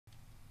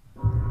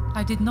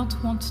I did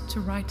not want to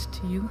write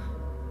to you,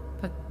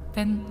 but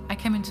then I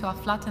came into our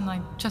flat and I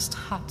just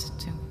had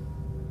to.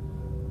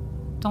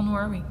 Don't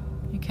worry,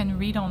 you can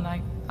read on.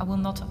 I will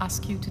not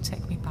ask you to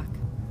take me back.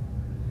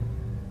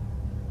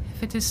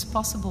 If it is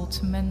possible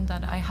to mend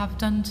that I have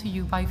done to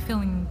you by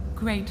feeling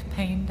great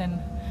pain,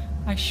 then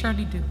I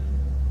surely do.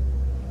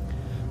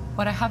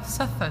 What I have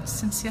suffered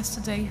since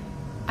yesterday,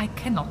 I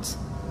cannot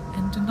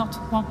and do not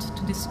want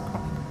to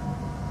describe.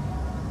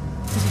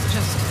 It is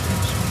just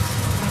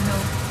punishment, I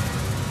know.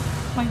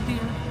 My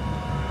dear,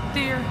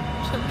 dear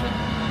children.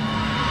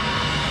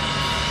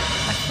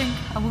 I think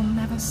I will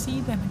never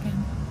see them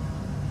again.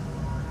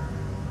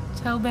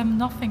 Tell them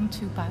nothing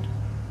too bad.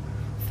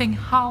 Think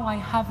how I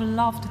have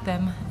loved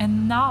them,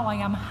 and now I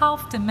am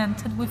half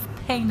demented with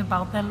pain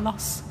about their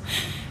loss.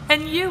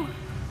 And you,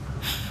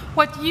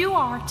 what you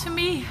are to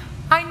me,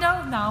 I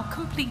know now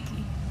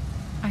completely.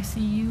 I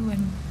see you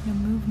and your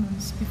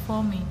movements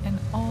before me, and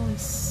all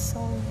is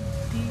so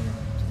dear to me.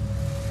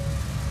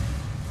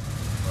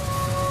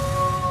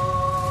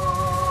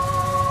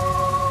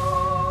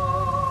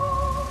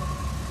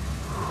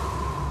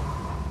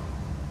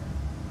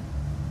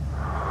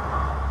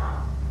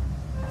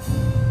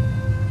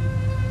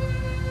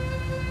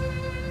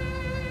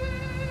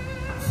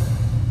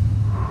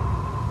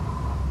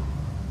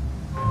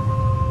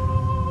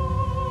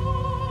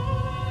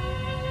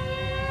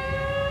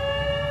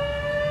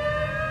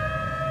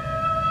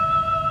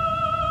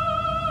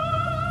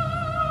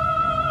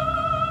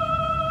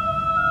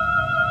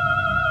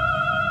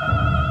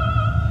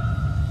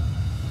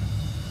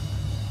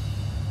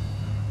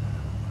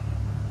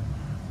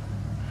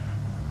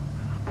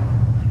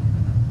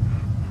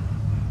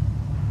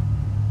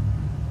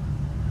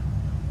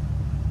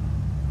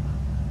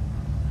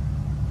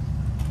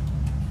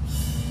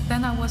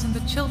 Then I was in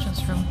the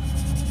children's room.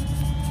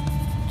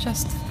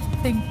 Just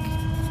think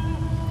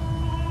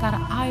that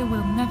I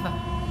will never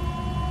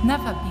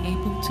be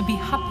able to be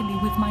happily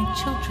with my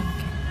children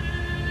again.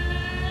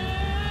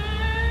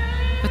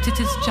 But it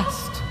is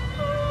just.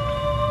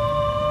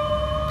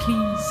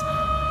 Please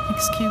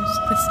excuse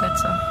this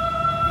letter.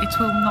 It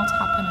will not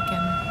happen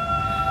again.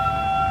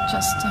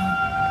 Just a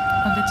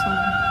little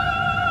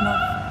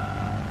love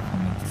for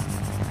me.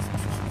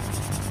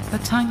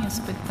 The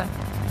tiniest bit that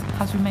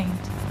has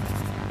remained.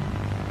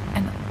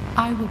 And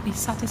I will be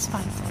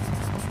satisfied.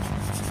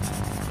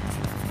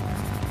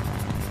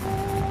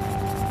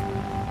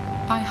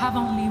 I have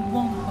only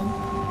one hope,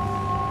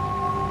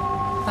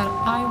 that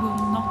I will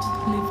not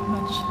live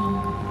much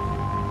longer.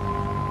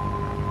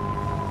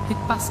 It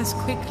passes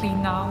quickly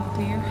now,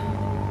 dear,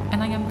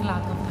 and I am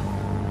glad of that.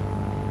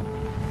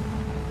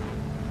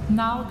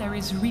 Now there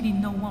is really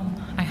no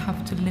one I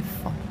have to live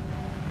for.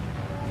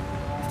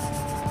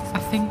 I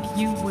think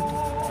you would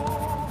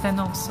then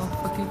also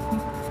forgive me.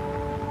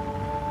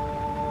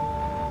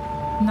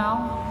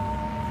 Now,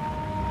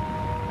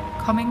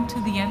 coming to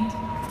the end,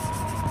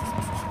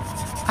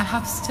 I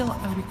have still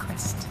a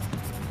request.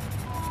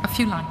 A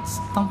few lines.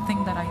 Don't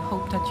think that I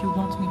hope that you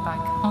want me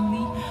back.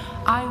 Only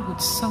I would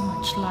so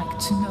much like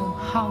to know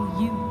how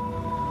you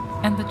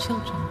and the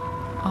children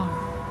are.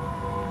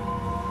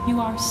 You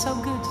are so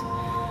good.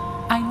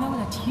 I know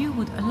that you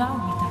would allow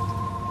me that.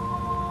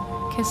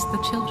 Kiss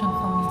the children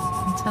for me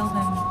and tell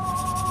them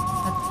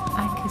that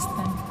I kiss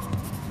them.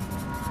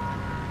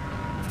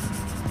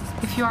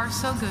 If you are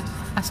so good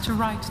as to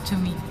write to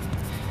me,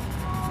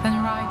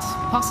 then write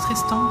Post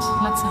Restant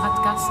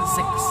Lazaretgasse 6.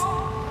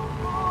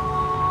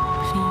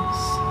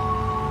 Please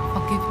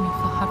forgive me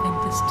for having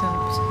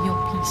disturbed your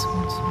peace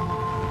once more.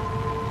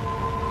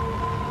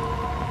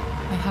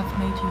 I have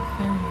made you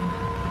very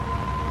unhappy,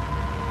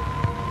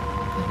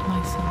 but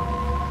myself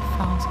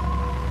far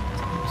more.